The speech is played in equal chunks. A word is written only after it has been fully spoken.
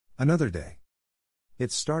Another day.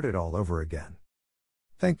 It started all over again.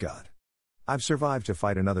 Thank God. I've survived to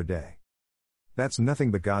fight another day. That's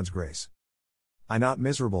nothing but God's grace. I'm not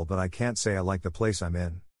miserable, but I can't say I like the place I'm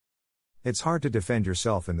in. It's hard to defend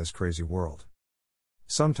yourself in this crazy world.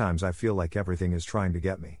 Sometimes I feel like everything is trying to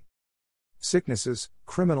get me. Sicknesses,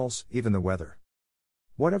 criminals, even the weather.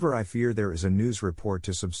 Whatever I fear, there is a news report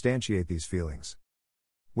to substantiate these feelings.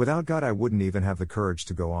 Without God, I wouldn't even have the courage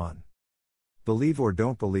to go on. Believe or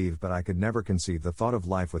don't believe, but I could never conceive the thought of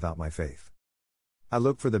life without my faith. I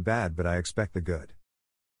look for the bad, but I expect the good.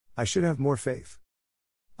 I should have more faith.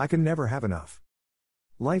 I can never have enough.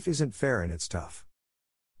 Life isn't fair and it's tough.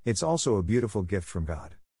 It's also a beautiful gift from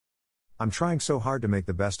God. I'm trying so hard to make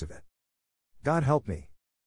the best of it. God help me.